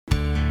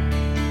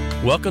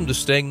Welcome to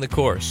Staying the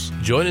Course.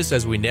 Join us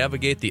as we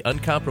navigate the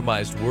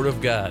uncompromised Word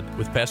of God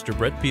with Pastor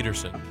Brett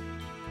Peterson.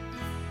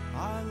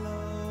 I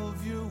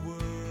love your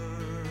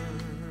word.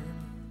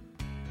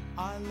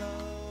 I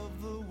love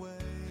the way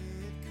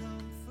it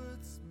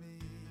comforts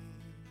me.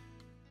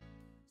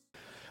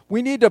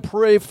 We need to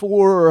pray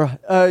for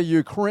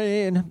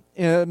Ukraine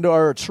and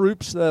our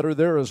troops that are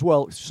there as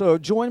well. So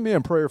join me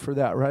in prayer for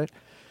that, right?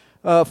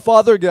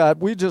 Father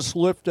God, we just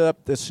lift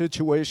up the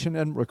situation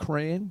in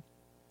Ukraine.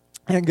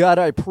 And God,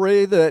 I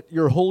pray that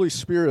your Holy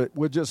Spirit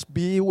would just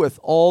be with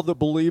all the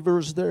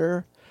believers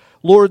there.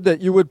 Lord,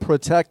 that you would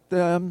protect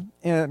them.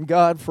 And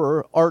God,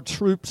 for our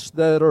troops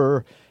that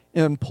are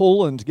in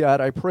Poland,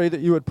 God, I pray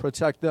that you would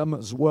protect them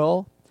as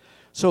well.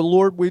 So,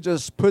 Lord, we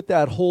just put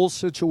that whole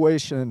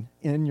situation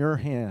in your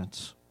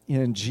hands.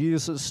 In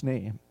Jesus'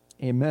 name,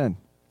 amen.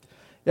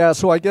 Yeah,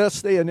 so I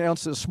guess they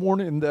announced this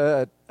morning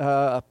that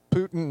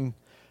Putin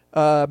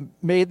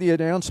made the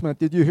announcement.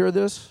 Did you hear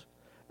this?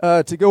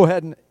 To go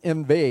ahead and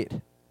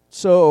invade.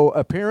 So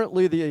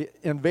apparently the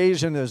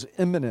invasion is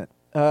imminent.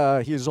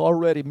 He's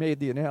already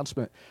made the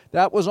announcement.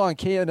 That was on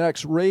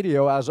KNX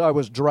radio as I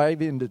was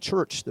driving to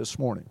church this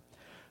morning.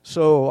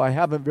 So I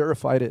haven't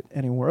verified it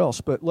anywhere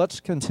else, but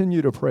let's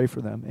continue to pray for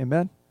them.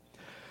 Amen?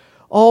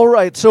 All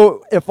right,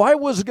 so if I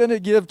was going to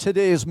give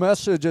today's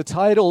message a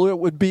title, it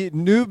would be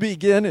New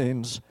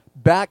Beginnings,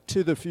 Back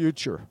to the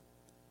Future.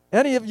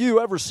 Any of you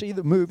ever see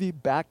the movie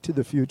Back to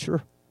the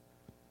Future?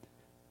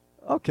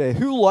 Okay,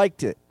 who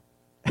liked it?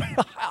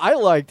 I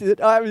liked it.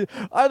 I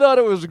thought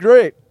it was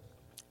great.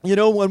 You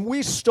know, when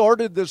we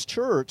started this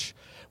church,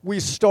 we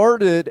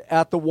started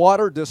at the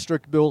Water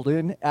District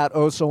building at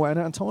Oso San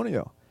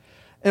Antonio.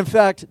 In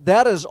fact,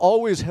 that has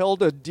always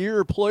held a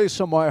dear place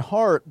in my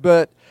heart,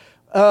 but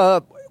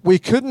we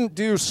couldn't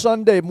do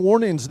Sunday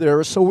mornings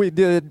there, so we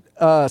did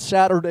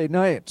Saturday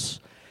nights.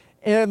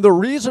 And the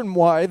reason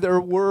why,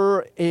 there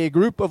were a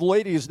group of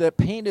ladies that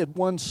painted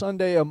one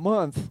Sunday a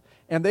month,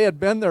 and they had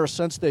been there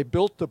since they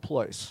built the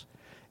place.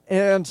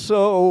 And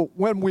so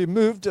when we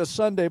moved to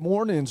Sunday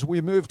mornings,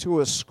 we moved to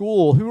a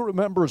school. Who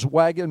remembers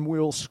Wagon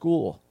Wheel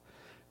School?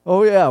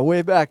 Oh, yeah,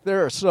 way back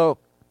there. So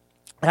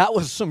that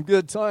was some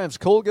good times.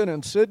 Colgan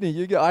and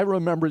Sydney, I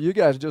remember you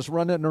guys just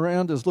running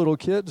around as little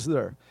kids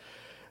there.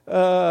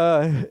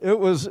 It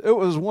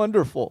was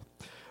wonderful.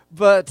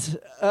 But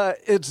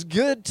it's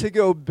good to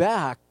go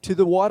back to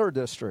the Water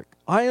District.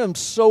 I am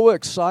so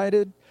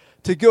excited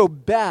to go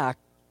back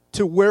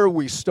to where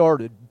we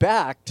started,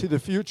 back to the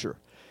future.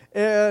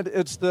 And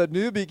it's the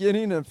new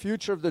beginning and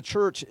future of the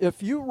church.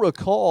 If you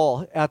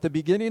recall, at the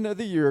beginning of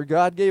the year,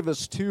 God gave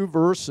us two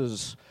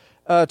verses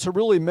to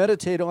really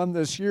meditate on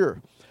this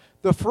year.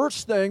 The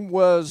first thing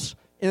was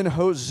in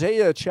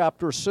Hosea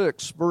chapter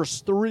 6,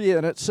 verse 3,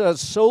 and it says,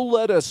 "So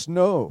let us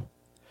know.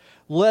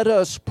 Let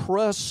us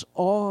press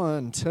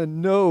on to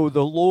know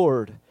the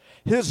Lord.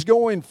 His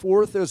going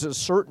forth is as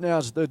certain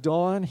as the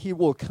dawn. He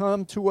will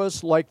come to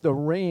us like the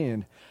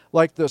rain,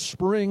 like the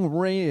spring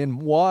rain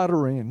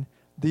watering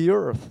the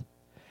earth."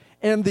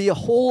 And the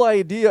whole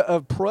idea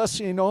of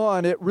pressing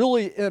on, it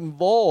really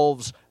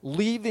involves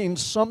leaving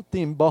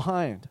something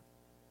behind.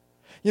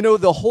 You know,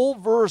 the whole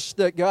verse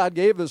that God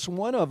gave us,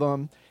 one of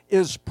them,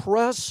 is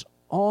press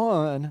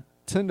on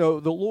to know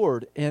the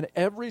Lord. And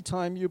every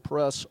time you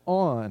press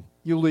on,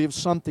 you leave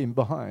something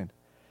behind.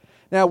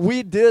 Now,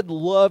 we did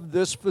love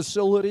this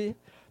facility.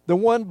 The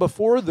one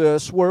before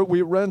this, where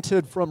we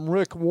rented from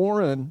Rick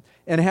Warren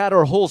and had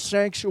our whole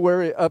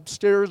sanctuary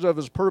upstairs of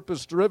his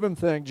purpose-driven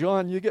thing.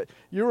 John,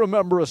 you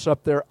remember us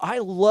up there. I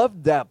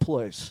loved that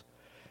place.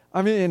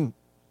 I mean,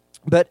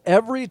 but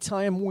every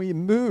time we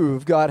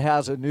move, God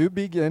has a new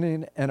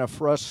beginning and a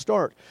fresh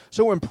start.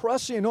 So in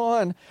pressing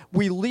on,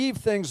 we leave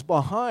things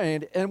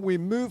behind and we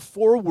move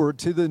forward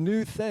to the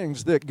new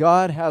things that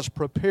God has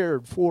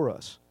prepared for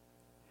us.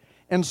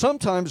 And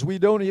sometimes we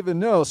don't even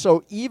know.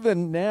 So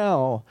even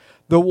now,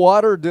 the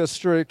Water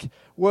District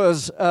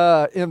was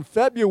in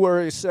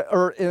February,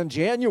 or in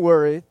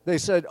January, they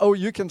said, oh,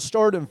 you can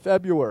start in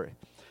February.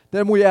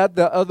 Then we had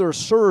the other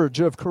surge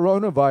of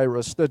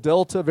coronavirus, the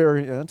Delta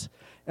variant.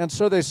 And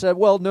so they said,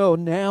 well, no,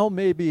 now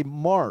maybe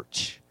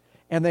March.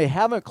 And they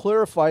haven't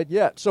clarified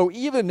yet. So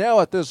even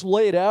now at this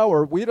late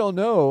hour, we don't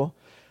know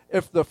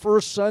if the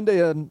first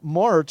Sunday in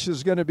March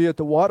is going to be at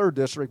the Water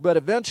District. But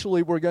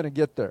eventually we're going to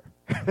get there.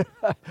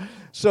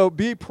 So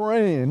be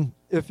praying,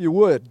 if you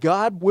would.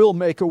 God will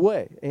make a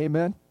way.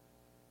 Amen.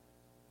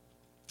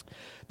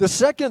 The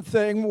second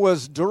thing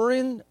was,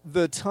 during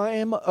the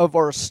time of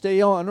our stay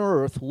on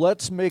earth,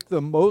 let's make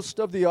the most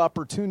of the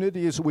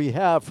opportunities we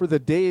have, for the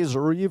days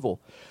are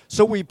evil.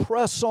 So we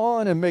press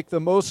on and make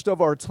the most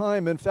of our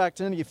time. In fact,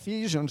 in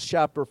Ephesians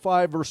chapter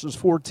 5, verses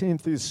 14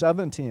 through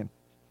 17,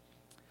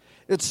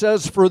 it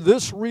says, "For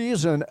this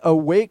reason,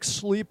 awake,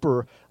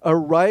 sleeper,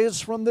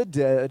 arise from the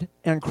dead,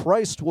 and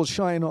Christ will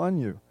shine on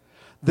you.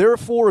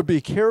 Therefore,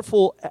 be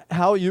careful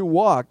how you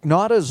walk,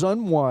 not as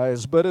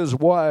unwise, but as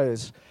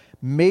wise,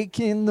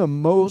 making the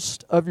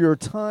most of your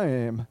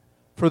time,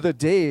 for the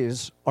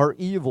days are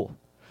evil.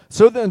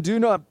 So then do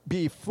not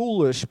be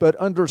foolish, but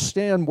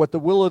understand what the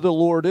will of the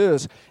Lord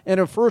is. And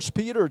in 1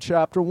 Peter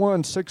chapter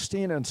 1,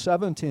 16 and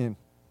 17,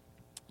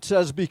 it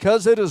says,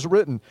 because it is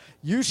written,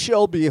 you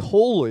shall be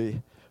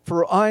holy,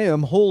 for I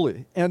am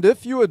holy. And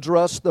if you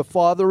address the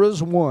Father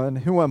as one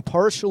who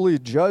impartially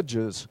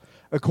judges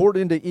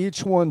according to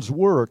each one's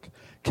work,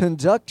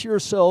 conduct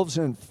yourselves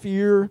in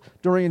fear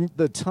during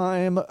the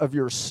time of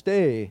your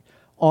stay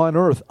on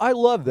earth. I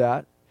love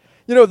that.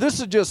 You know,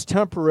 this is just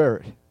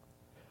temporary.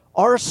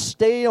 Our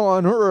stay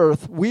on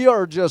earth, we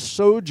are just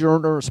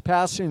sojourners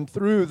passing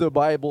through, the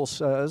Bible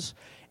says,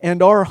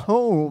 and our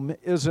home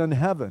is in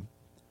heaven.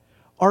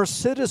 Our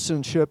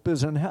citizenship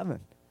is in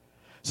heaven.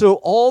 So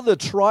all the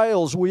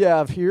trials we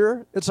have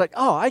here, it's like,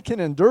 oh, I can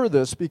endure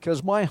this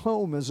because my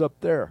home is up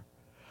there.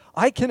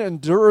 I can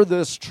endure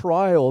this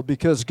trial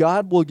because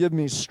God will give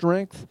me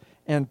strength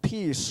and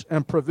peace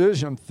and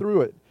provision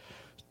through it.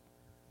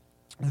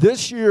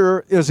 This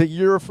year is a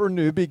year for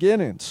new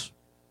beginnings.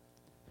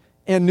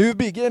 And new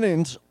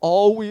beginnings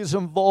always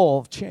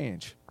involve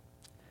change.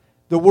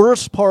 The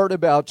worst part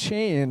about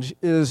change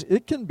is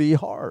it can be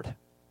hard.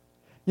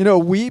 You know,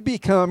 we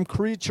become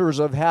creatures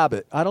of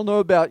habit. I don't know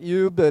about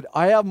you, but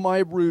I have my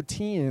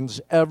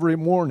routines every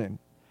morning.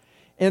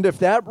 And if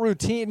that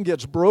routine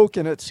gets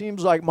broken, it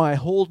seems like my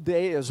whole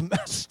day is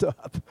messed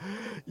up.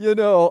 You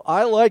know,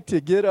 I like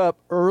to get up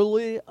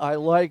early. I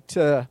like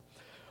to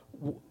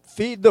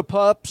feed the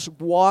pups,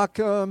 walk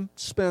them,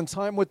 spend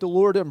time with the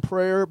Lord in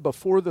prayer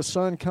before the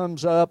sun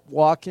comes up,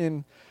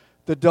 walking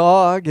the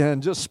dog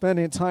and just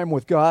spending time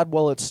with God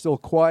while it's still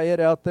quiet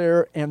out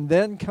there, and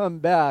then come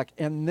back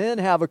and then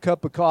have a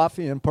cup of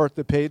coffee and part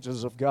the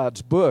pages of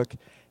God's book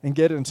and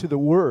get into the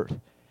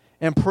Word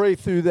and pray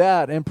through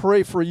that and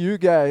pray for you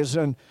guys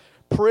and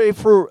pray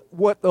for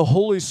what the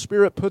Holy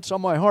Spirit puts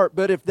on my heart.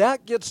 But if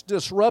that gets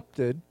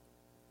disrupted,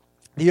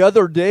 the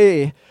other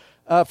day,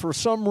 for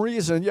some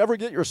reason, you ever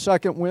get your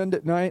second wind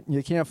at night and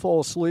you can't fall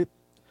asleep?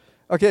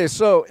 Okay,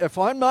 so if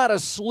I'm not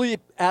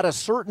asleep at a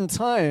certain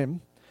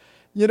time,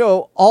 you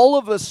know, all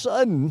of a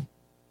sudden,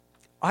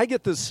 I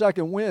get this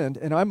second wind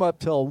and I'm up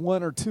till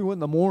 1 or 2 in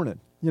the morning.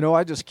 You know,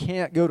 I just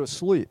can't go to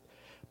sleep.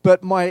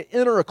 But my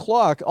inner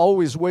clock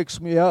always wakes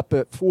me up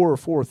at 4 or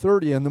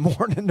 4:30 in the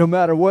morning, no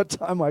matter what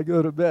time I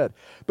go to bed.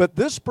 But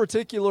this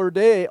particular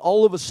day,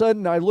 all of a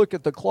sudden, I look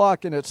at the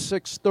clock and it's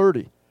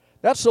 6:30.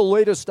 That's the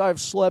latest I've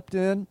slept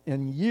in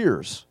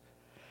years.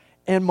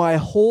 And my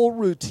whole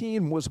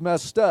routine was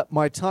messed up,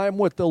 my time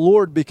with the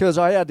Lord, because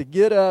I had to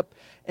get up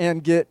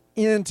and get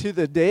into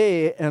the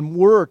day and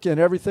work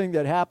and everything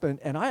that happened.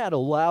 And I had a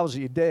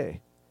lousy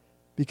day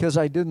because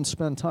I didn't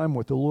spend time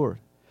with the Lord.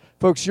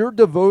 Folks, your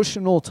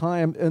devotional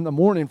time in the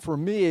morning for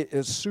me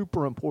is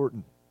super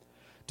important.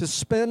 To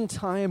spend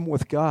time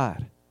with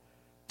God,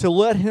 to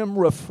let Him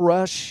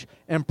refresh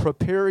and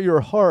prepare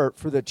your heart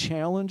for the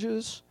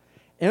challenges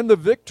and the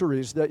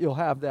victories that you'll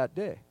have that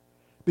day.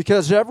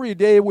 Because every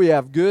day we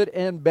have good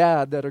and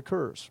bad that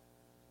occurs.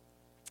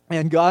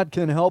 And God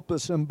can help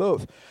us in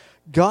both.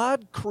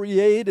 God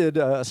created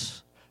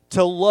us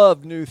to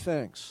love new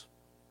things.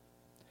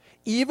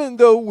 Even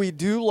though we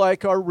do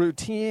like our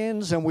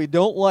routines and we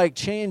don't like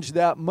change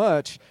that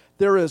much,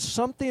 there is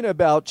something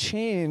about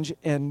change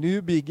and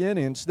new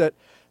beginnings that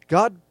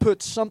God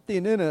puts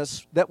something in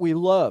us that we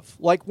love.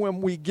 Like when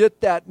we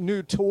get that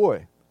new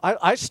toy.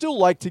 I still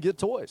like to get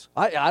toys.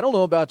 I don't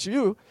know about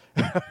you.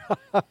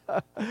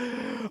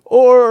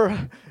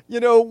 Or, you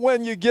know,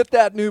 when you get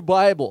that new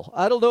Bible.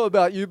 I don't know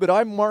about you, but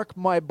I mark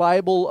my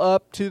Bible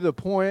up to the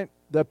point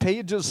the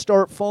pages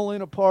start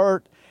falling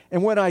apart.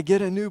 And when I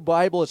get a new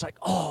Bible, it's like,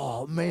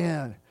 oh,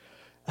 man,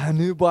 a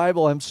new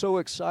Bible. I'm so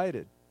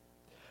excited.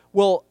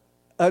 Well,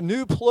 a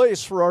new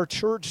place for our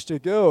church to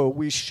go,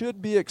 we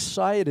should be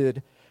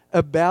excited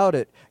about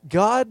it.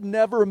 God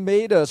never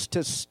made us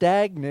to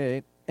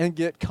stagnate and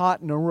get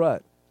caught in a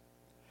rut.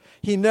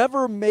 He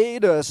never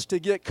made us to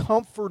get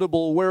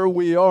comfortable where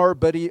we are,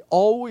 but He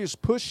always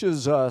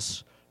pushes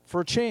us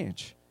for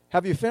change.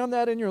 Have you found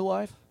that in your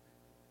life?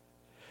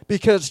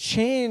 Because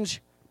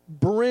change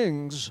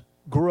brings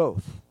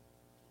growth.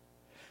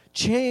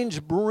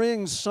 Change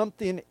brings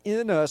something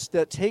in us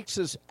that takes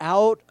us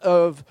out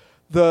of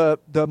the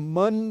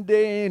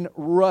mundane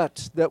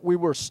rut that we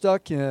were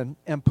stuck in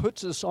and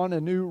puts us on a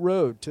new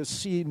road to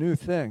see new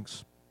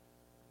things.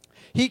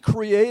 He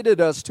created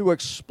us to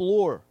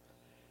explore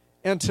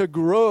and to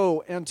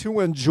grow and to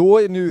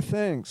enjoy new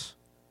things.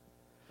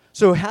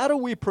 So how do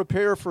we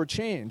prepare for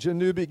change and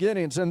new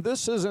beginnings? And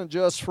this isn't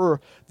just for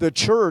the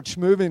church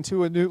moving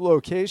to a new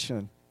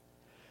location,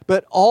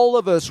 but all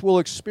of us will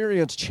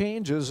experience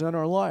changes in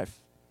our life.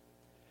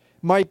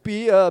 Might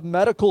be a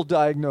medical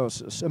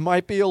diagnosis. It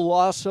might be a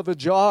loss of a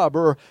job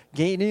or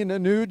gaining a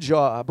new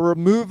job or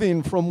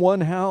moving from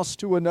one house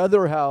to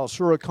another house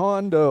or a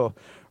condo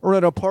or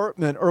an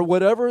apartment or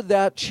whatever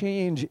that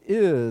change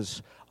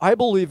is. I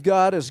believe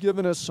God has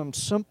given us some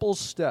simple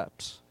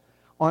steps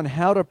on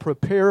how to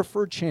prepare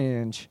for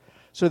change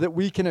so that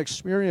we can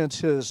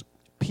experience His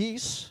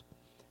peace,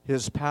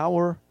 His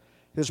power,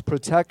 His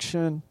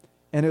protection,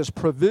 and His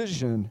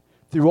provision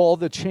through all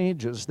the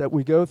changes that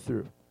we go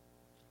through.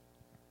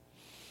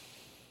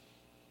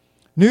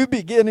 New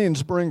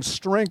beginnings bring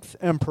strength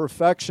and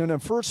perfection. In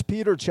 1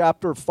 Peter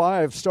chapter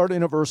 5,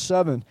 starting at verse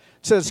 7,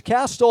 it says,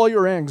 cast all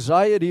your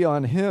anxiety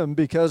on him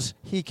because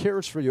he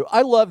cares for you.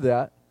 I love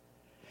that.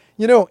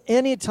 You know,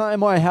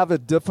 anytime I have a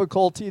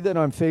difficulty that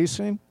I'm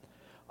facing,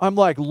 I'm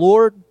like,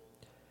 Lord,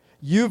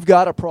 you've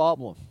got a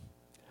problem.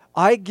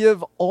 I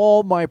give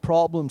all my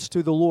problems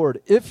to the Lord.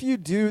 If you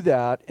do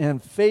that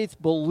and faith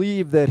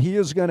believe that he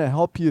is going to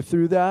help you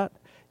through that,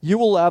 you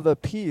will have a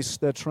peace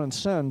that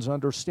transcends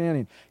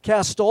understanding.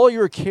 Cast all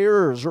your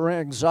cares or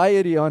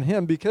anxiety on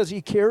him because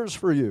he cares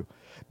for you.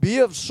 Be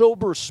of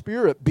sober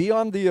spirit. Be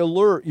on the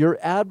alert. Your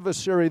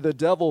adversary, the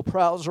devil,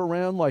 prowls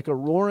around like a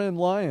roaring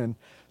lion,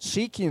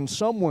 seeking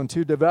someone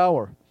to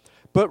devour.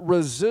 But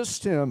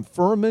resist him,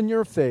 firm in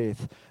your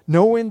faith,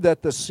 knowing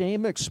that the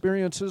same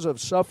experiences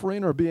of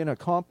suffering are being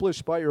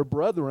accomplished by your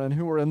brethren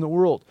who are in the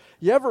world.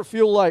 You ever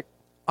feel like,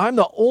 I'm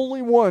the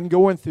only one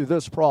going through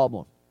this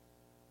problem?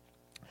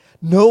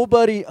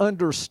 Nobody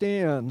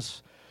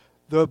understands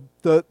the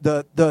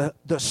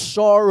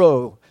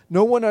sorrow.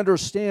 No one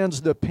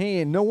understands the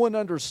pain. No one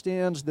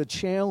understands the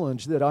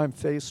challenge that I'm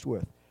faced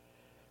with.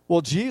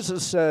 Well,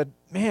 Jesus said,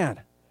 man,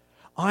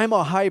 I'm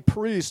a high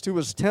priest who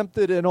was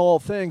tempted in all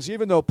things.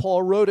 Even though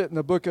Paul wrote it in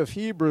the book of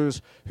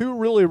Hebrews, who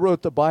really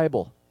wrote the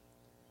Bible?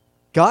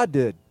 God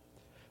did.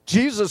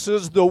 Jesus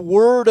is the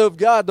Word of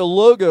God, the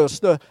Logos,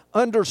 the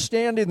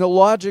understanding, the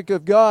logic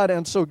of God.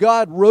 And so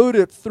God wrote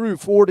it through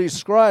 40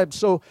 scribes.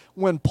 So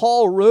when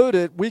Paul wrote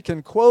it, we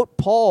can quote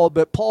Paul,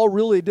 but Paul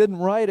really didn't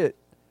write it.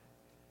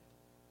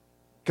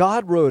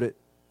 God wrote it.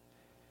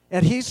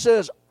 And he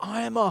says,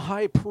 I am a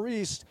high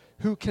priest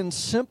who can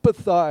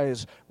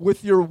sympathize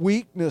with your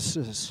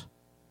weaknesses,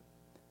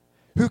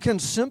 who can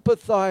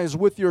sympathize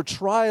with your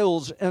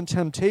trials and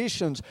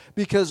temptations,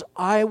 because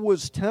I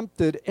was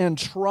tempted and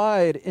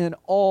tried in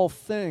all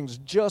things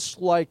just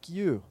like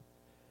you,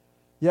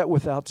 yet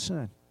without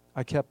sin.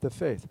 I kept the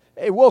faith.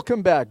 Hey,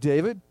 welcome back,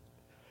 David.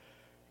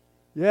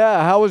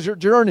 Yeah, how was your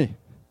journey?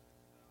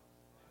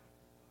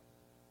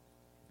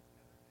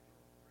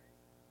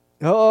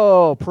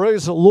 Oh,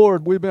 praise the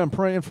Lord. We've been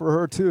praying for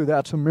her too.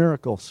 That's a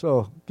miracle.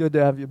 So good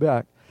to have you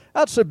back.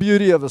 That's the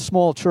beauty of a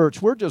small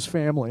church. We're just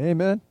family.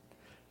 Amen.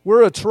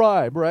 We're a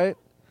tribe, right?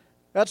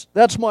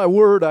 That's my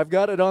word. I've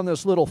got it on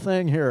this little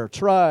thing here.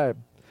 Tribe.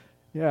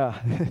 Yeah.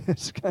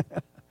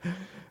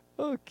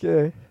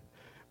 Okay.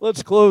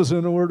 Let's close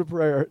in a word of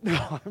prayer.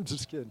 No, I'm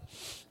just kidding.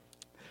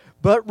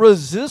 But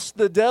resist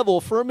the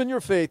devil, firm in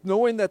your faith,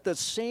 knowing that the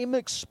same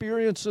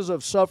experiences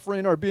of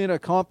suffering are being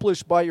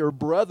accomplished by your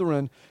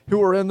brethren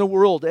who are in the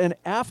world. And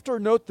after,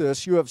 note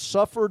this, you have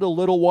suffered a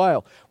little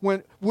while.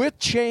 With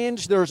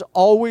change, there's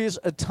always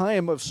a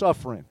time of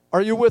suffering.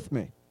 Are you with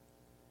me?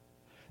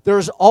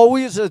 There's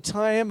always a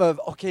time of,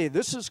 okay,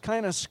 this is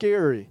kind of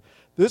scary.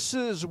 This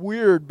is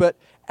weird. But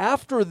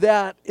after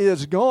that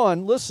is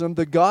gone, listen,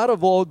 the God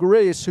of all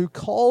grace who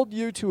called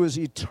you to his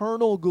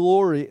eternal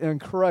glory in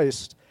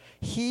Christ,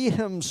 he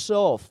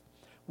himself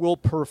will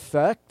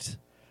perfect,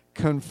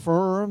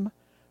 confirm,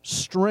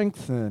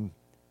 strengthen,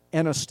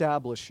 and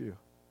establish you.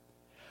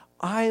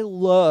 I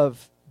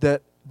love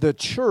that the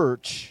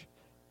church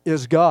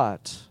is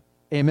God's.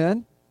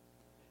 Amen?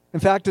 In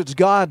fact, it's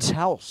God's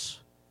house.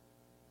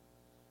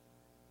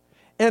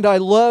 And I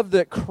love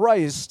that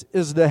Christ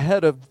is the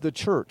head of the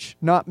church,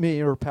 not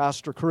me or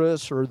Pastor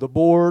Chris or the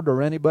board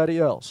or anybody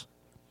else.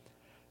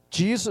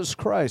 Jesus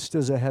Christ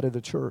is the head of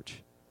the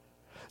church.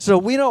 So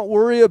we don't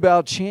worry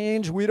about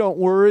change. We don't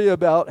worry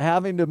about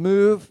having to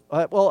move.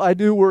 Well, I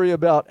do worry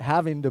about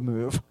having to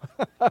move.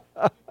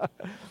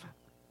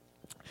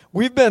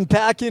 We've been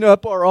packing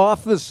up our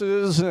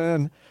offices,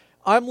 and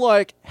I'm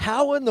like,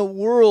 how in the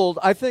world?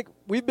 I think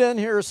we've been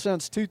here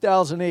since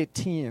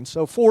 2018,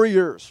 so 4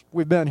 years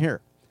we've been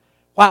here.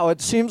 Wow, it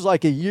seems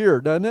like a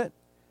year, doesn't it?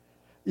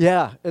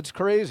 Yeah, it's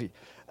crazy.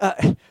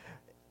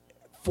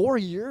 4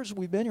 years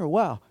we've been here,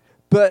 wow.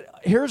 But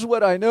here's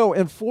what I know.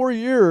 In 4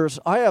 years,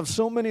 I have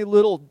so many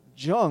little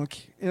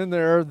junk in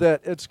there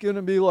that it's going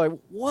to be like,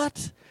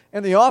 what?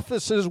 And the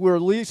offices we're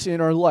leasing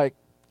are like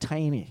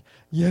tiny,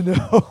 you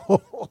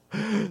know.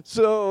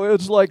 So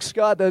it's like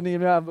Scott doesn't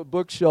even have a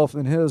bookshelf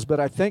in his, but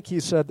I think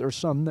he said there's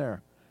some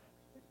there.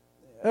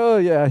 Oh,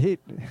 yeah.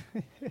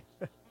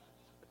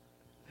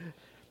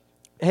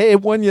 Hey,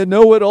 when you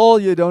know it all,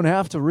 you don't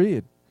have to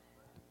read.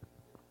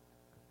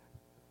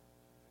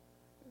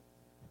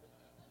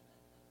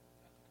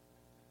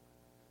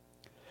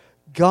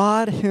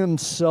 God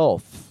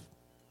himself,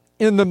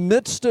 in the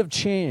midst of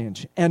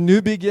change and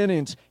new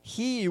beginnings,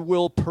 he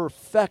will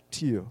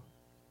perfect you.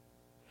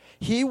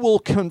 He will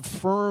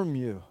confirm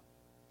you.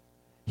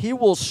 He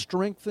will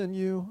strengthen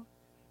you,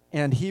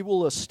 and he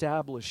will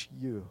establish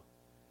you.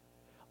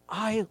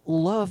 I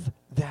love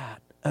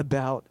that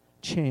about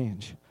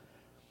change.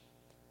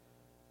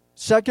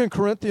 2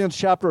 Corinthians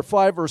chapter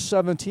 5, verse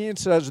 17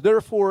 says,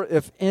 therefore,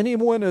 if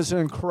anyone is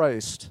in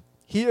Christ,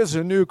 he is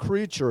a new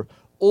creature.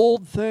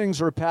 Old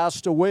things are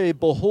passed away.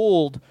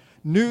 Behold,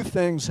 new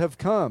things have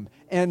come,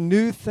 and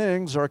new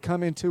things are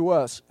coming to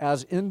us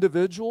as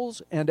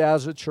individuals and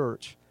as a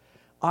church.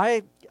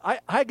 I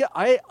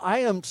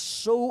am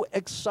so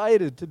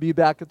excited to be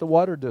back at the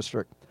Water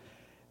District.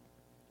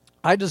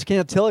 I just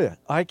can't tell you.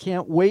 I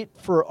can't wait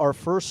for our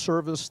first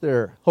service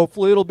there.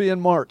 Hopefully it'll be in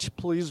March.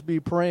 Please be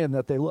praying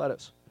that they let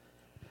us.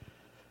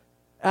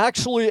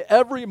 Actually,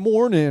 every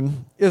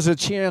morning is a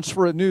chance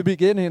for a new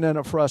beginning and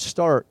a fresh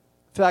start.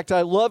 In fact,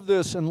 I love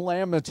this in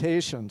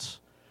Lamentations,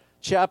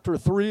 chapter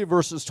 3,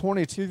 verses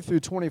 22 through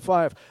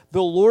 25.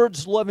 The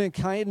Lord's loving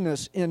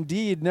kindness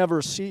indeed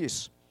never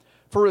cease,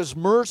 for his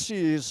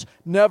mercies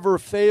never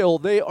fail.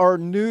 They are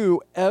new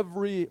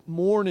every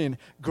morning.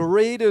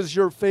 Great is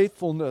your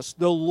faithfulness.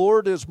 The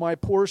Lord is my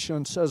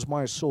portion, says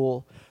my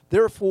soul.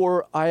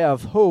 Therefore, I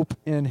have hope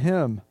in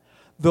him.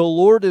 The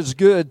Lord is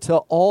good to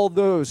all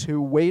those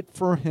who wait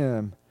for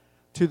him,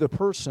 to the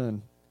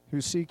person who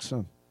seeks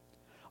him.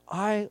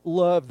 I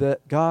love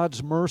that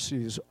God's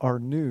mercies are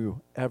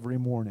new every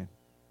morning.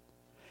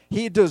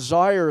 He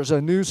desires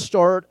a new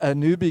start, a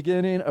new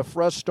beginning, a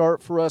fresh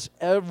start for us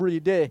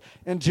every day.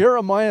 In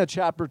Jeremiah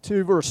chapter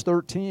 2, verse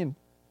 13,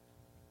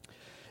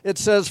 it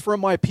says, "For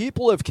my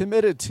people have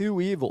committed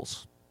two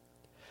evils.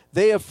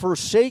 They have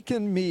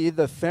forsaken me,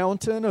 the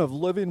fountain of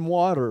living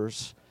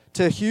waters,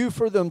 to hew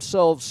for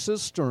themselves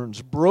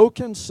cisterns,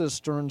 broken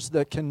cisterns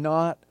that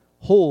cannot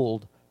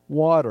hold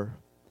water."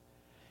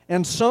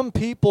 And some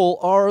people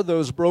are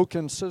those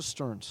broken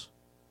cisterns.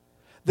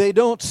 They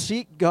don't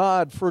seek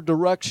God for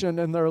direction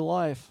in their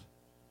life.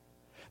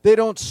 They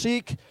don't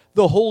seek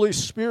the Holy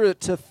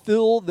Spirit to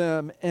fill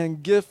them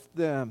and gift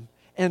them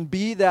and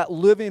be that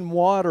living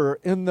water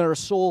in their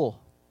soul.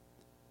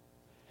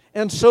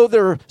 And so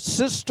their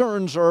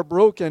cisterns are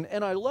broken.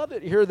 And I love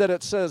it here that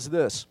it says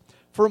this,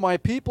 "For my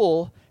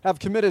people have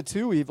committed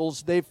two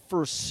evils. They've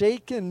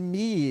forsaken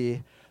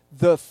me,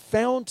 the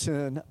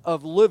fountain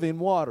of living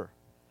water."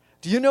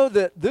 Do you know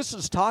that this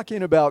is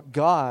talking about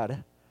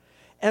God?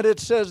 And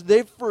it says,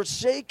 they've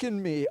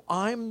forsaken me.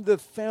 I'm the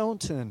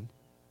fountain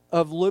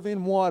of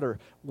living water.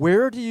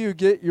 Where do you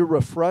get your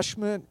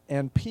refreshment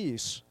and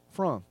peace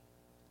from?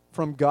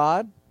 From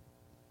God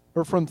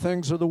or from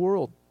things of the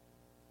world?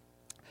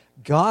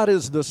 God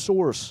is the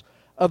source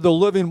of the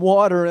living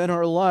water in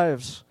our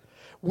lives.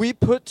 We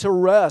put to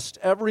rest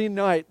every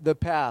night the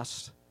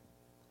past,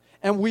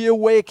 and we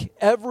awake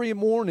every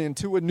morning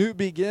to a new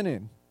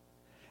beginning.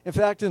 In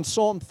fact, in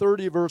Psalm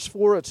 30, verse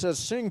 4, it says,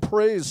 "Sing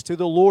praise to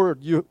the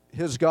Lord, you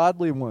his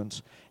godly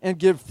ones, and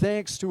give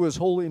thanks to his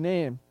holy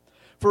name.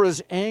 For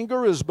his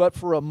anger is but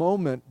for a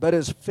moment, but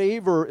his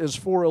favor is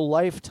for a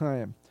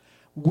lifetime.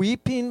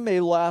 Weeping may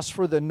last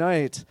for the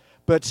night,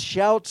 but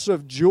shouts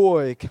of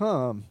joy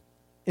come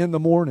in the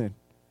morning."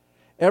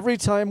 Every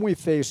time we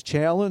face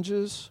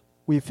challenges,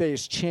 we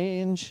face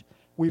change,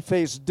 we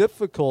face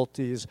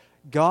difficulties,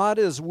 God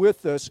is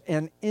with us,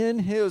 and in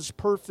his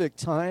perfect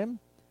time,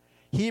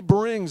 he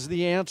brings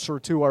the answer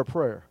to our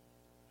prayer.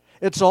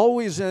 It's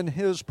always in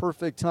his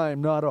perfect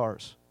time, not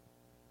ours.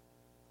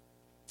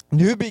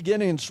 New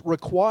beginnings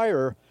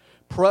require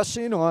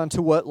pressing on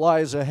to what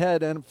lies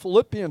ahead. And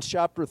Philippians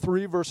chapter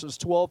 3, verses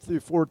 12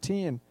 through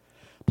 14,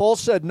 Paul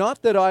said,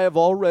 "Not that I have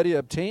already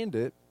obtained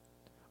it,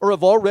 or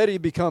have already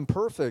become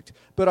perfect,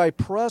 but I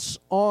press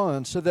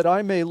on so that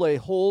I may lay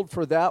hold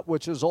for that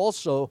which is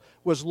also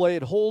was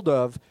laid hold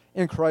of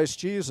in Christ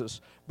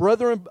Jesus.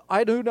 Brethren,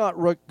 I do not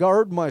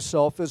regard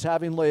myself as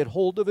having laid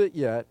hold of it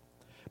yet,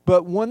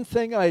 but one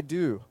thing I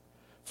do,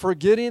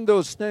 forgetting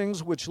those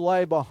things which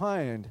lie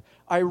behind,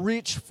 I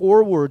reach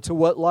forward to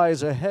what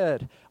lies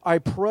ahead. I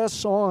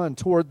press on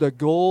toward the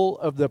goal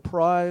of the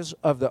prize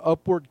of the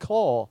upward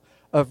call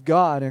of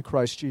God in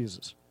Christ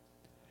Jesus."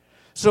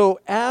 So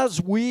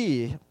as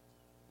we,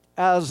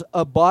 as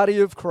a body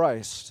of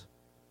Christ,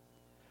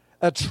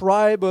 a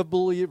tribe of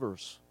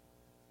believers,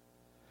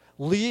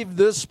 leave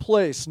this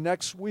place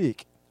next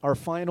week, our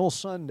final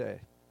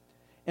Sunday,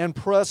 and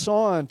press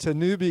on to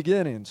new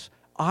beginnings,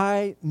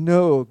 I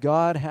know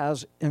God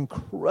has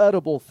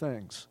incredible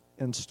things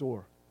in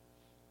store.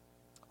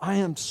 I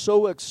am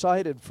so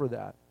excited for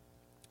that.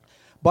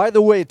 By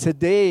the way,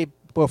 today,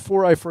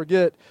 before I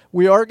forget,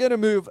 we are going to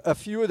move a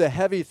few of the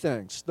heavy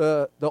things.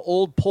 The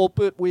old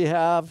pulpit we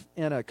have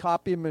and a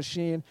copy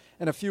machine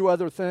and a few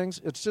other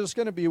things. It's just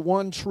going to be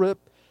one trip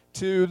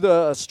to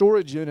the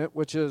storage unit,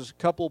 which is a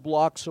couple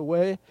blocks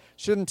away.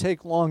 Shouldn't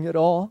take long at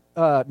all.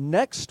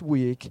 Next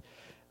week,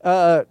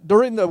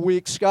 during the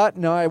week, Scott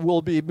and I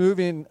will be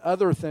moving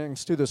other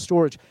things to the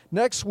storage.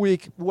 Next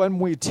week, when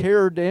we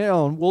tear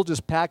down, we'll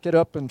just pack it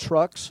up in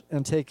trucks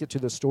and take it to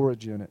the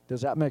storage unit.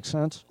 Does that make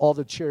sense? All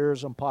the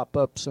chairs and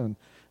pop-ups and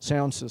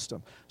sound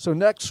system. So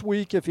next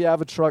week, if you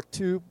have a truck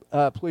too,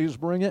 please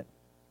bring it,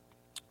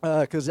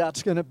 because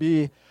that's going to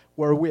be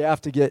where we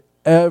have to get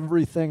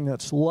everything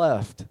that's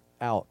left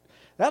out.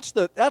 That's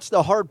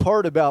the hard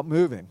part about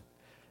moving,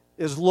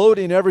 is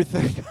loading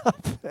everything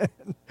up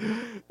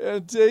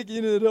and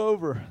taking it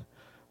over.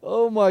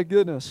 Oh, my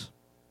goodness.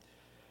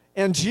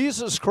 And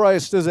Jesus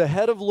Christ, as a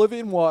head of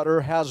living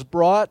water, has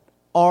brought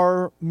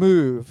our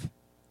move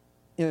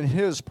in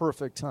His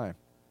perfect time.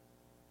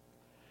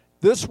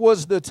 This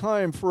was the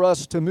time for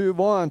us to move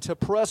on, to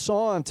press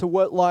on to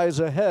what lies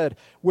ahead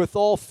with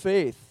all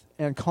faith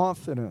and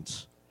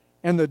confidence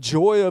and the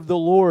joy of the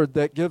Lord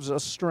that gives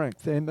us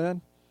strength.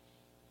 Amen?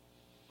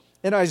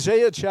 In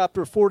Isaiah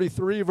chapter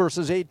 43,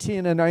 verses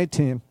 18 and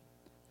 19,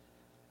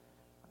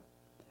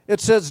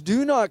 it says,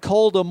 "Do not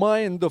call to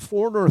mind the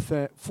former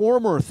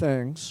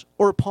things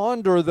or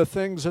ponder the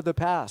things of the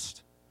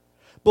past.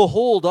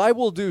 Behold, I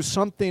will do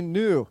something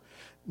new.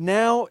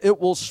 Now it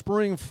will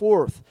spring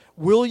forth.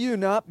 Will you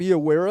not be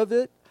aware of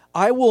it?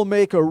 I will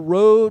make a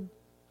road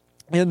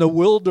in the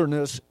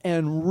wilderness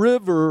and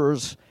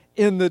rivers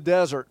in the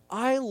desert."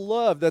 I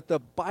love that the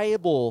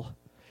Bible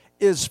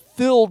is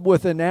filled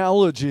with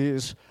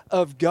analogies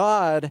of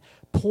God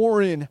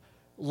pouring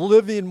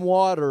living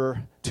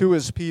water to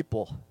His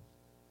people,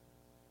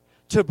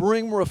 to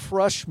bring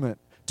refreshment,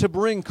 to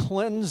bring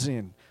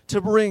cleansing,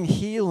 to bring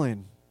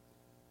healing.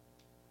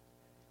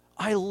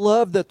 I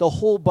love that the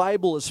whole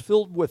Bible is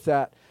filled with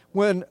that.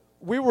 When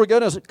we were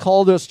going to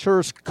call this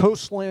church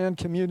Coastland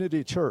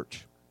Community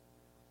Church,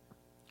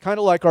 kind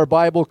of like our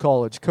Bible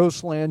college,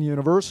 Coastland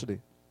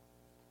University.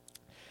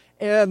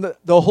 And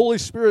the Holy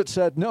Spirit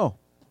said, no,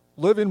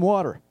 living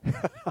water.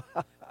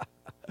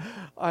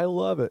 I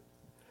love it.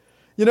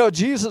 You know,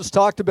 Jesus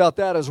talked about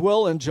that as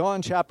well in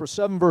John chapter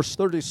 7, verse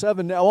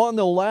 37. Now, on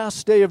the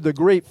last day of the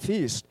great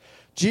feast,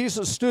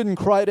 Jesus stood and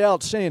cried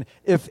out, saying,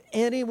 "If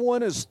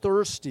anyone is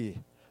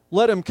thirsty,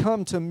 let him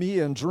come to me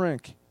and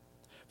drink.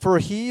 For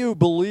he who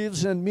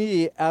believes in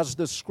me, as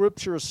the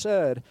Scripture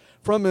said,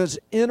 from his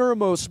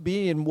innermost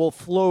being will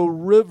flow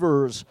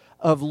rivers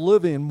of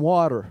living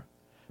water."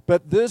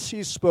 But this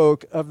he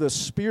spoke of the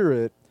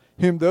Spirit,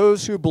 whom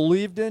those who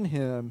believed in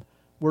Him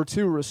were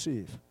to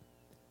receive.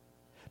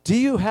 Do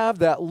you have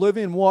that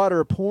living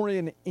water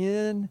pouring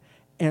in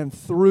and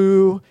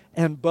through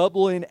and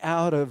bubbling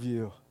out of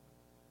you?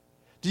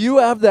 Do you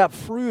have that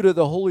fruit of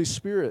the Holy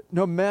Spirit,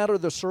 no matter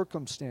the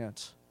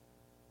circumstance?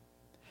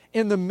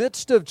 In the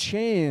midst of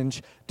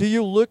change, do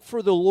you look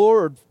for the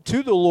Lord,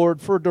 to the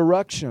Lord for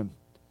direction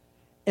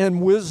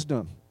and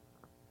wisdom?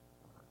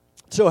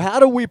 So how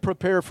do we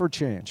prepare for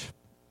change?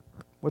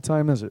 What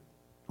time is it?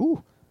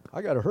 Ooh,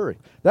 I got to hurry.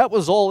 That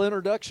was all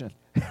introduction.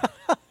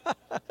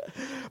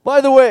 By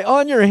the way,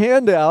 on your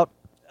handout,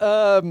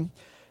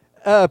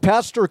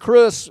 Pastor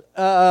Chris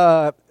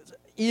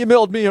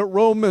emailed me at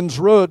Romans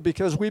Road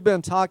because we've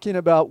been talking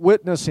about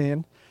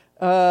witnessing.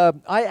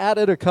 I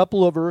added a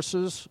couple of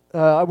verses.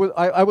 I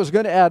was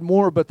going to add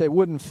more, but they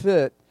wouldn't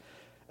fit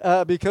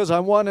because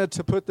I wanted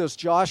to put this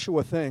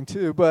Joshua thing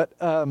too. But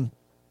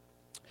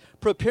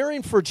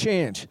preparing for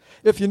change.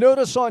 If you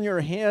notice on your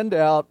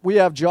handout, we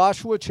have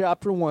Joshua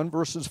chapter 1,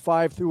 verses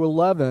 5 through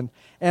 11.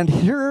 And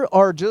here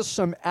are just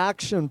some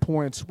action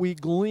points we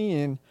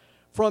glean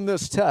from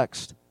this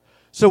text.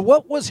 So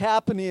what was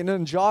happening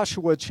in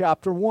Joshua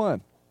chapter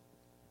 1?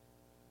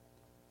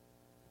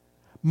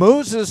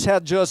 Moses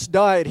had just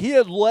died. He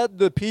had led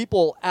the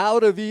people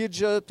out of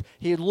Egypt.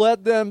 He had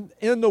led them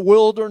in the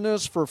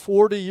wilderness for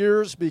 40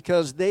 years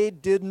because they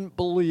didn't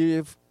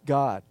believe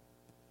God.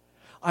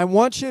 I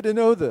want you to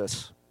know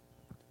this.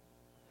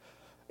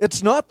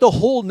 It's not the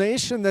whole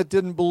nation that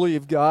didn't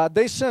believe God.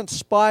 They sent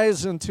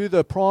spies into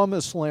the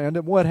promised land,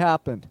 and what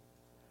happened?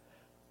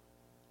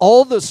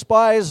 All the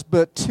spies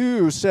but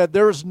 2 said,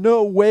 "There's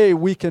no way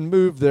we can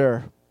move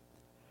there.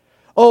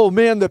 Oh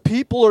man, the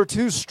people are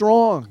too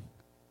strong.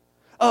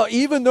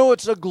 Even though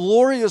it's a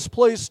glorious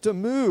place to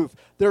move,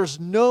 there's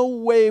no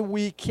way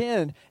we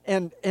can."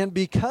 And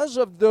because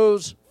of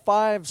those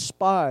 5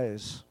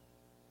 spies,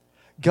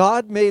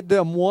 God made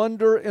them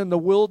wander in the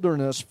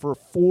wilderness for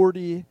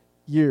 40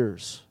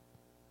 years.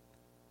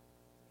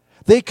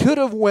 They could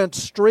have went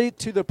straight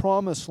to the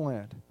promised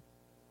land.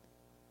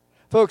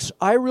 Folks,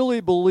 I really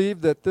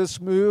believe that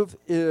this move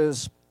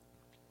is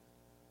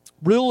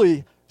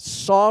really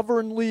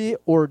sovereignly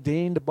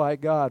ordained by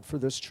God for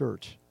this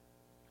church.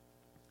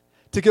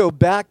 To go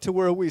back to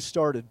where we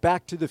started,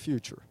 back to the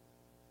future.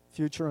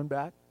 Future and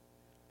back?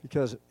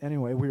 Because,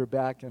 anyway, we were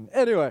back. And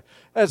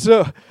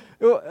so,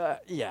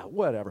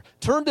 whatever.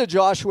 Turn to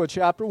Joshua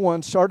chapter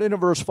 1, starting in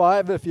verse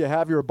 5 if you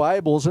have your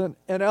Bibles. And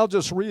I'll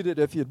just read it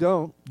if you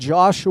don't.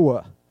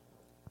 Joshua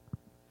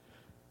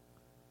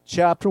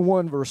chapter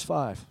 1, verse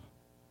 5.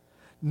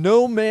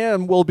 "No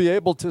man will be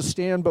able to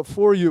stand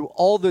before you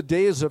all the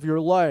days of your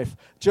life.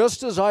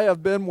 Just as I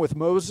have been with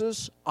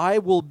Moses, I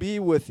will be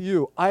with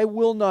you. I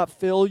will not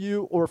fail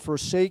you or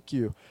forsake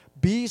you.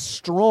 Be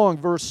strong,"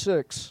 verse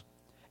 6,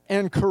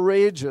 "and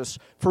courageous,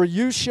 for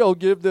you shall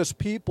give this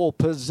people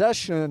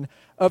possession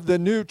of the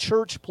new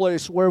church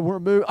place where we're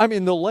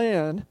moving, the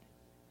land,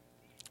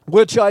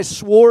 which I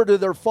swore to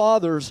their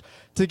fathers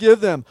to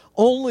give them.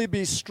 Only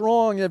be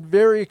strong and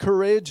very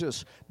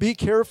courageous. Be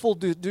careful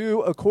to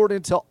do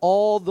according to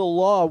all the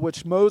law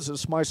which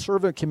Moses, my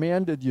servant,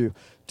 commanded you.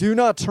 Do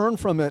not turn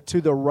from it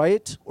to the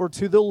right or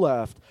to the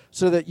left,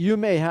 so that you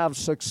may have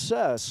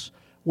success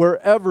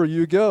wherever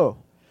you go."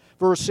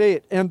 Verse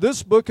 8, "And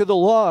this book of the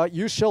law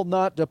you shall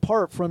not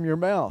depart from your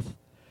mouth,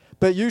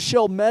 but you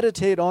shall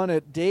meditate on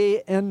it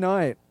day and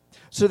night,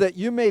 so that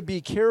you may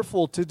be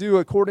careful to do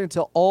according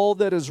to all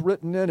that is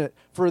written in it.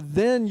 For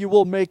then you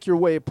will make your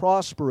way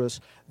prosperous.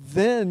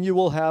 Then you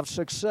will have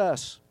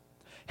success.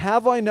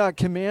 Have I not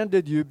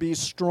commanded you, be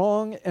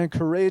strong and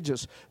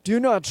courageous? Do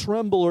not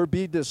tremble or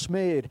be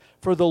dismayed,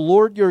 for the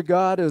Lord your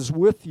God is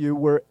with you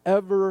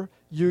wherever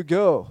you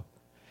go.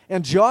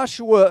 And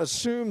Joshua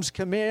assumes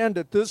command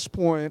at this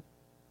point.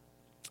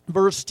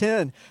 Verse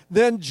 10,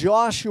 then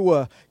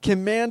Joshua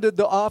commanded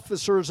the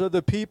officers of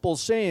the people,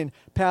 saying,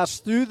 pass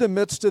through the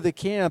midst of the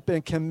camp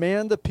and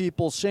command the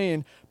people,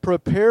 saying,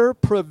 prepare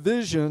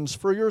provisions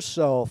for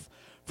yourself,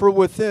 for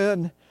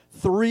within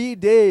 3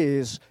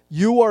 days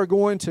you are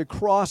going to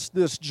cross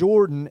this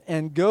Jordan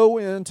and go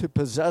in to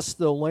possess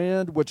the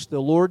land which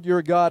the Lord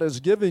your God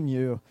has given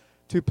you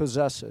to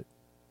possess it.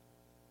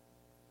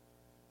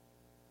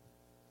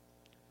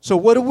 So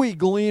what do we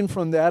glean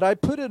from that? I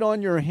put it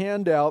on your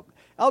handout.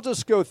 I'll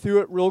just go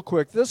through it real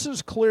quick. This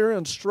is clear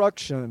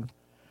instruction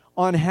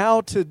on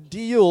how to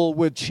deal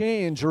with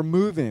change or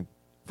moving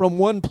from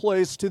one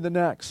place to the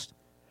next.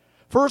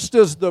 First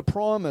is the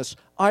promise,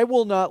 I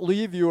will not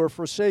leave you or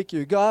forsake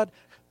you. God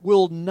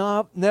will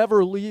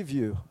never leave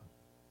you.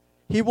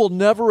 He will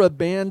never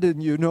abandon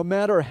you. No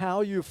matter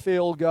how you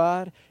fail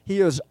God,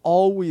 He is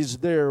always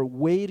there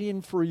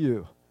waiting for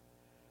you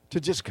to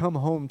just come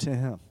home to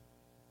Him.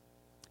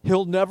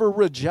 He'll never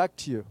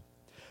reject you.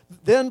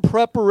 Then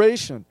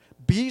preparation.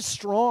 Be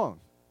strong.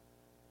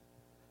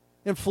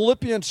 In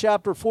Philippians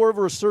chapter 4,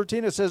 verse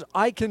 13, it says,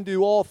 I can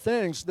do all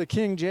things, the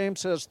King James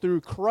says,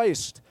 through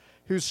Christ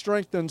who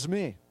strengthens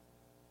me.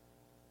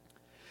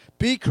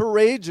 Be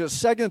courageous.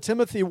 2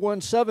 Timothy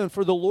 1:7,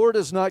 for the Lord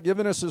has not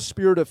given us a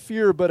spirit of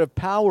fear, but of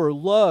power,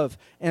 love,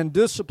 and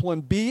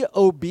discipline. Be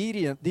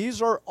obedient.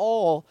 These are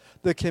all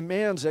the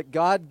commands that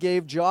God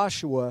gave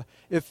Joshua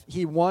if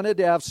he wanted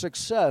to have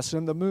success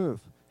in the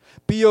move.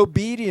 Be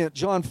obedient,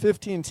 John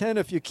 15:10.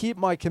 If you keep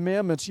my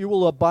commandments, you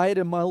will abide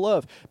in my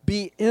love.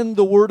 Be in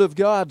the word of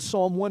God,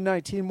 Psalm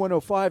 119,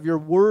 105. Your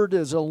word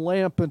is a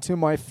lamp unto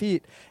my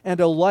feet and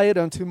a light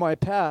unto my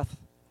path.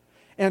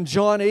 And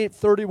John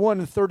 8:31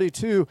 and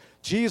 32,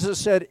 Jesus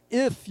said,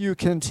 if you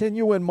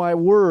continue in my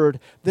word,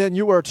 then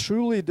you are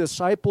truly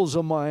disciples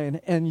of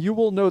mine, and you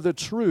will know the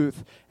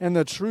truth, and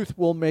the truth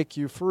will make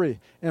you free.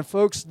 And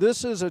folks,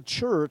 this is a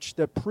church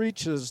that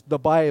preaches the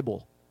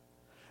Bible.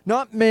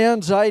 Not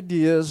man's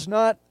ideas,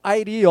 not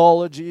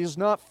ideologies,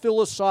 not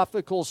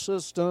philosophical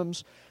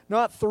systems,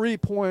 not 3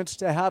 points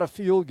to how to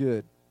feel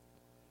good.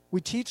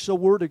 We teach the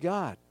Word of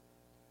God.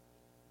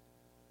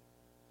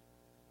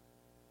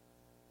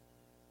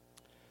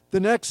 The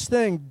next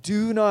thing,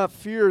 do not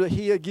fear.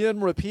 He again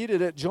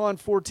repeated it. John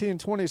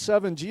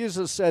 14:27,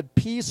 Jesus said,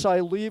 peace I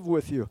leave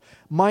with you.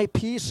 My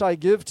peace I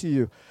give to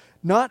you.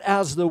 Not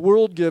as the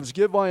world gives,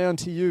 give I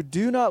unto you.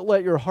 Do not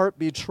let your heart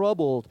be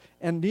troubled,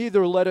 and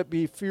neither let it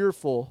be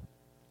fearful.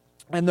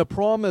 And the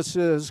promise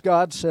is,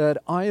 God said,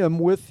 I am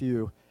with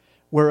you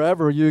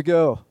wherever you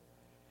go.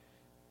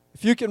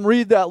 If you can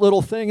read that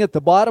little thing at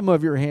the bottom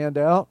of your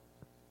handout,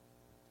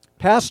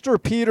 Pastor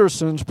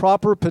Peterson's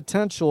proper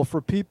potential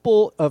for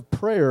people of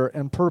prayer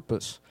and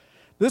purpose.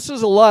 This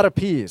is a lot of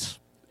P's.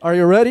 Are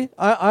you ready?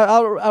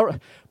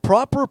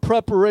 Proper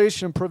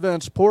preparation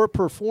prevents poor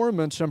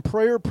performance, and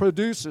prayer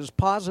produces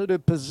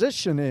positive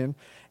positioning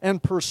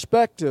and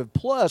perspective.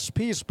 Plus,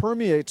 peace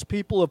permeates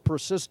people of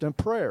persistent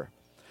prayer.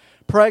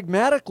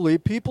 Pragmatically,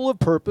 people of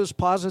purpose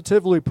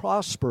positively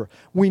prosper.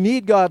 We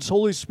need God's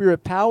Holy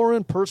Spirit power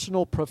and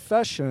personal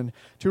profession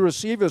to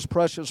receive His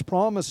precious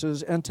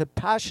promises and to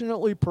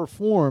passionately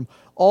perform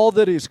all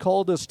that He's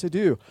called us to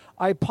do.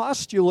 I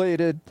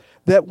postulated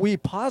that we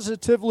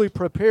positively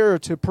prepare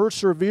to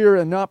persevere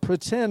and not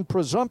pretend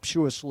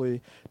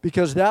presumptuously,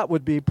 because that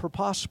would be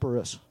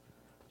preposterous.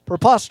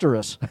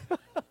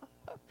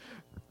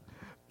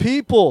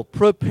 People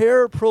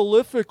prepare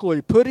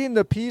prolifically, putting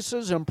the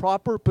pieces in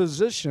proper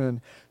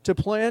position to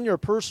plan your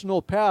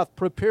personal path,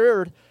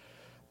 prepared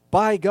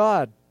by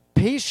God.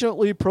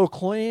 Patiently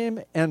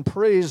proclaim and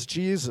praise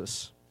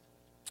Jesus,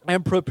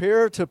 and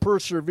prepare to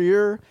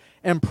persevere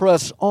and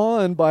press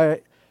on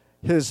by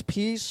His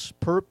peace,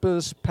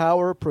 purpose,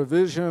 power,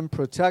 provision,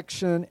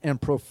 protection,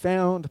 and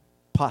profound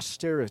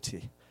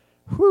posterity.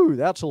 Whew,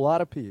 that's a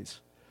lot of peace.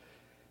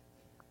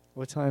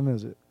 What time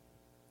is it?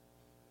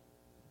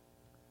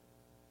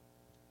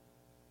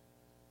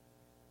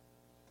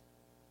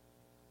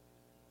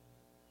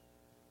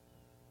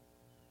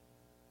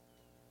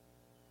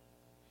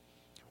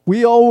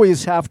 We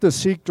always have to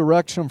seek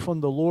direction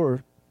from the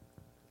Lord.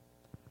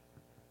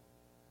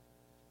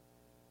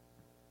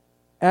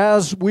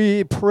 As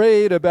we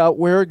prayed about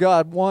where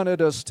God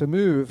wanted us to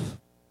move,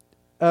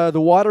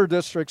 the water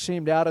district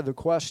seemed out of the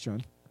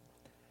question,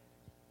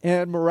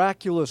 and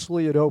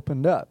miraculously it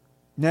opened up.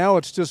 Now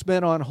it's just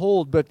been on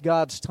hold, but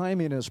God's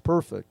timing is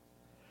perfect.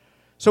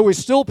 So we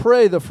still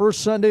pray the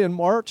first Sunday in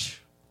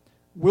March.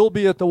 We'll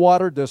be at the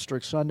water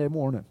district Sunday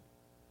morning.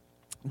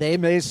 They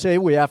may say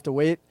we have to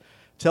wait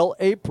till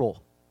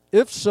April.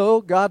 If so,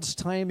 God's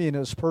timing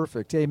is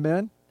perfect.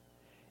 Amen?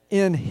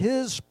 in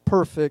His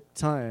perfect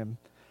time,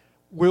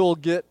 we'll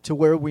get to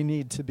where we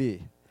need to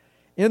be.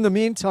 In the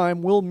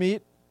meantime, we'll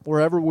meet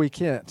wherever we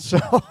can. So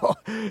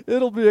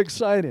it'll be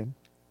exciting.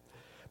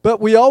 But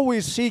we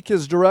always seek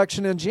His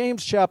direction. In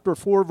James chapter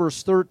 4,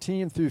 verse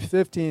 13 through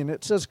 15,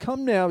 it says,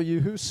 "Come now, you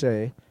who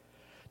say,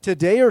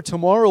 'Today or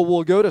tomorrow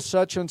we'll go to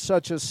such and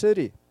such a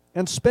city,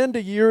 and spend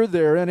a year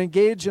there, and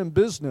engage in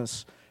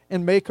business,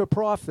 and make a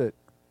profit.'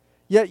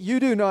 Yet you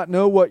do not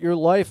know what your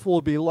life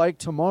will be like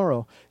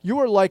tomorrow. You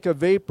are like a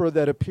vapor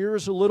that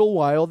appears a little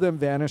while, then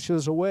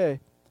vanishes away.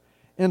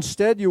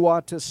 Instead, you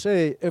ought to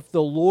say, 'If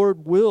the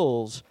Lord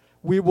wills,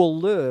 we will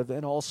live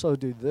and also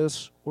do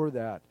this or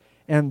that.'"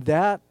 And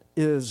that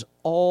is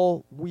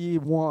all we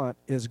want,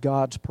 is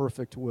God's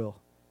perfect will.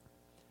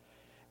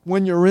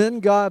 When you're in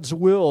God's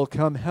will,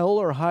 come hell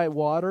or high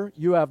water,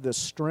 you have the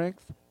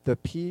strength, the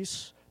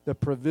peace, the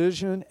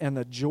provision, and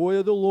the joy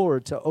of the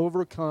Lord to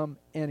overcome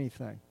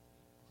anything.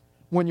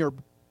 When you're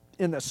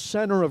in the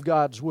center of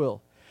God's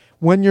will.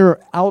 When you're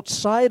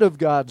outside of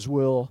God's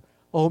will,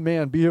 oh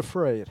man, be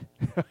afraid.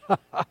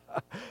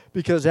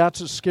 Because that's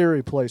a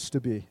scary place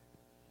to be.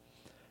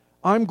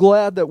 I'm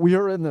glad that we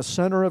are in the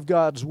center of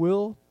God's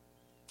will,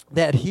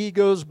 that He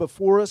goes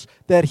before us,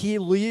 that He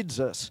leads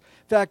us.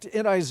 In fact,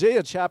 in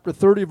Isaiah chapter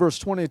 30, verse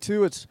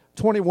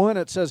 21,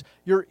 it says,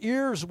 "Your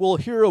ears will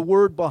hear a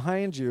word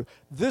behind you.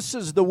 This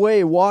is the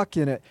way, walk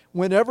in it.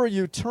 Whenever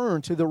you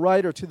turn to the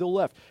right or to the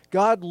left."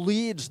 God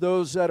leads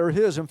those that are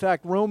His. In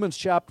fact, Romans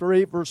chapter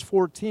 8, verse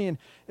 14,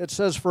 it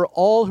says, "For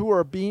all who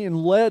are being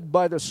led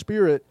by the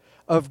Spirit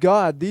of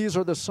God, these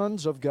are the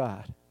sons of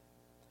God."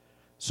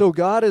 So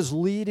God is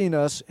leading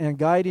us and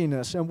guiding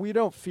us, and we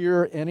don't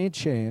fear any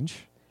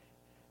change.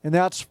 And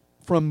that's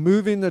from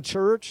moving the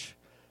church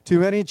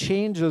to any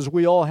changes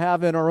we all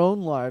have in our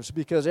own lives,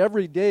 because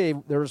every day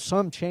there are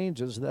some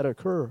changes that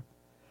occur.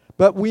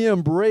 But we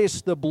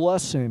embrace the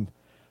blessing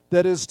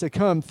that is to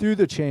come through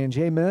the change.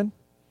 Amen?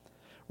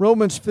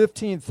 Romans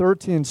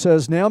 15:13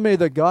 says, "Now may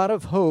the God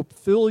of hope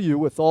fill you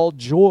with all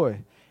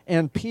joy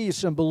and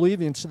peace in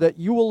believing, so that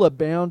you will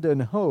abound in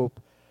hope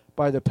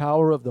by the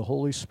power of the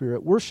Holy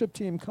Spirit." Worship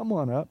team, come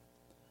on up.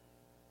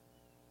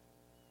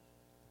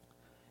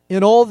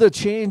 In all the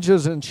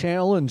changes and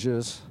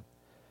challenges,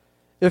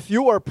 if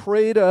you are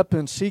prayed up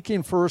and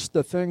seeking first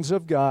the things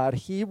of God,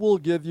 He will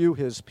give you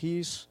His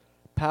peace,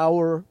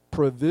 power,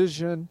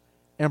 provision,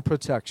 and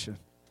protection.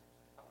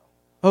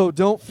 Oh,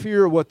 don't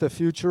fear what the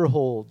future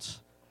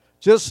holds.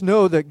 Just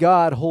know that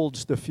God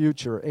holds the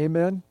future.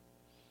 Amen?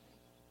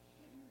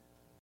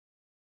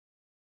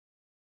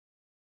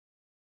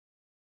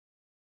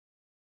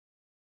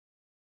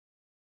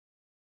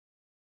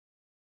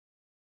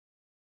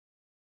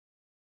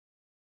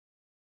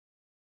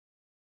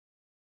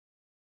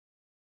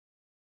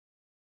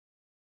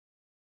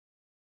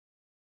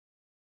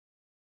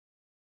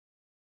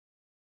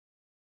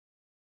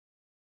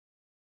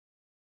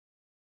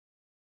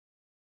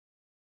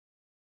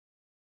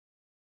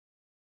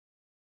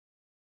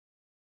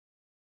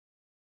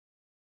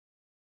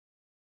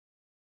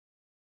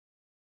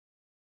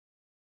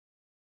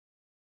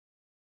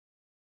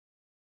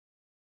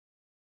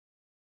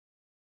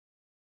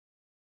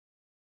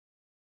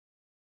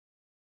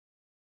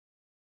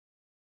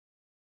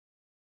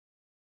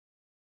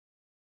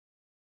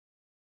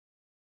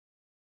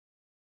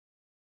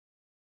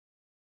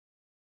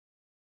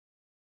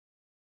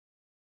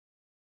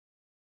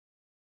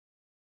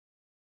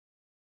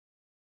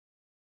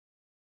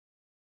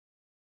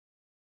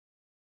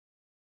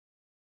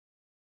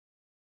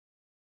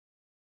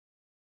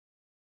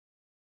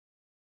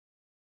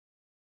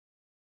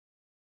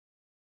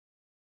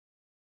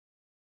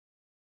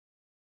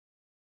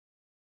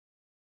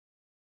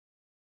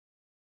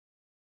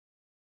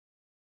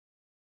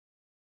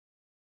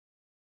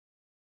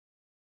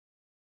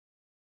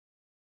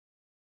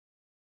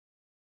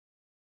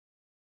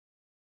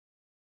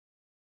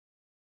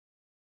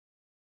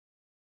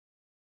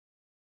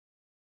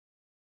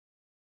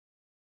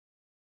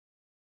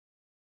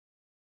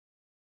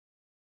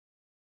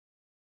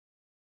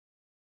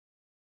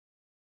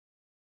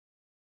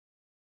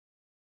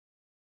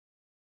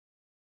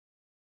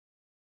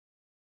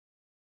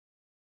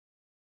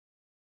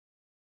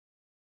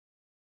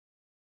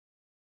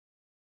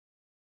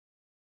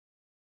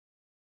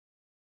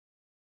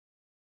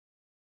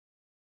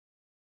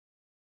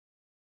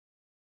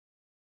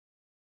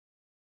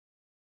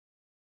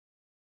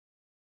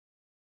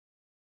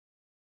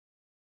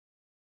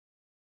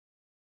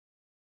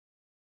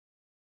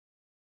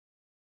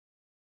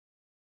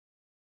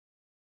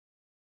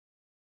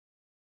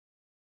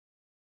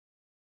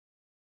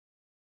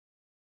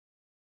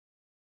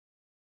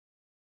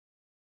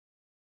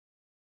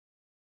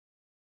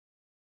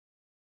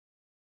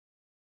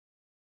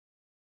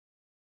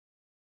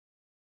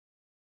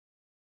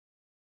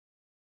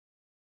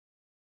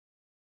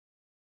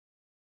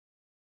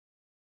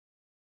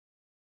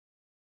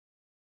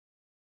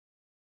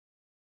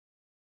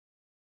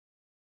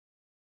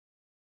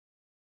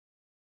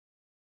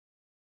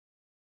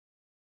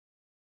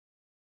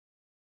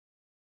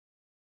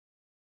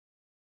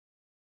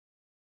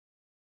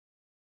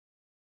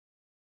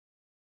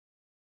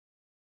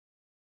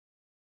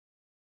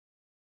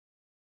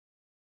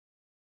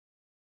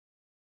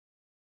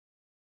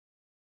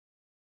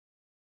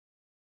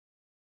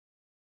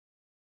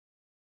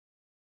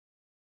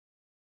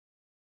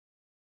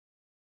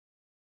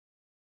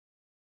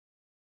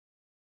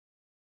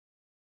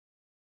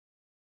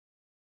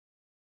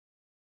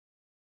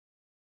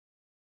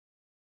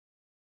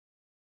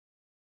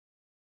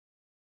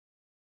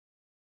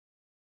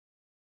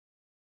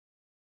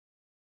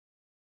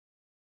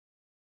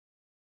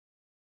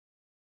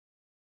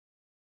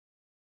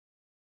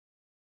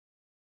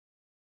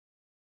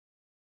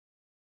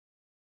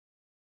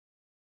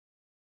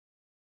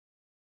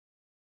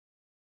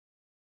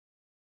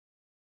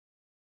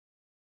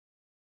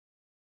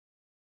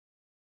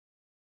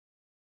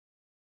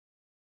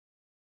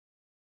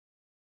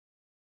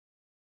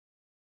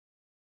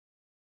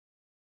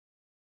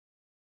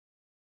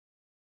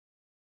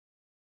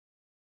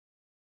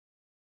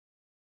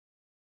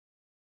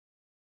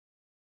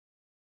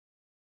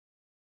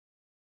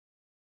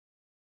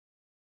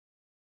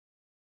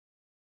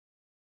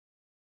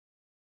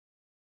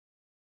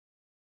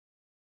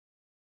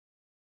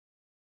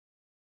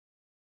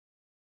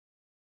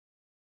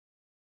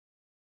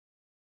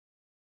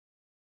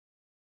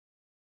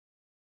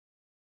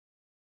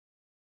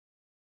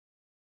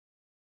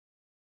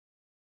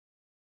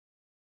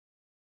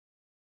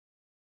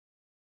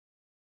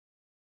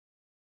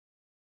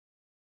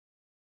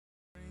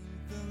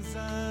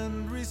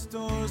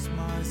 restores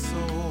my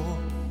soul,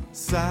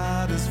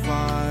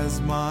 satisfies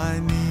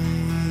my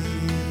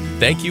need.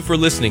 Thank you for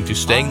listening to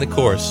Staying the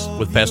Course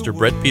with Pastor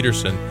Brett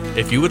Peterson.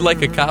 If you would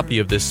like a copy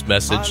of this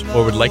message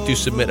or would like to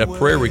submit a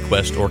prayer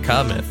request or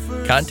comment,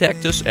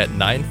 contact us at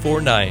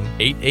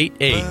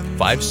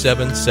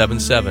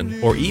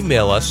 949-888-5777 or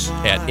email us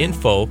at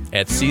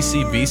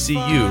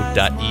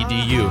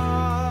info@ccbcu.edu.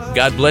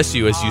 God bless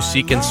you as you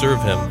seek and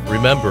serve Him.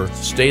 Remember,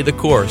 stay the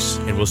course,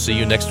 and we'll see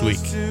you next week.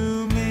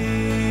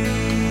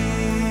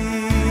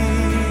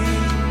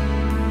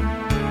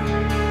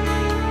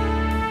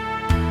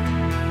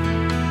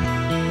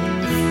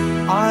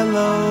 I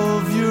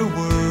love your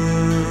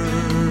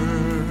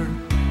word.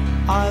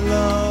 I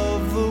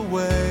love the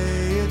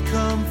way it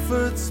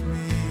comforts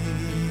me,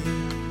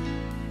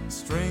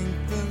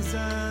 strengthens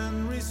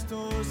and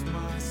restores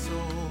my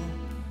soul,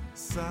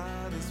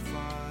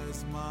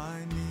 satisfies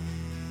my need.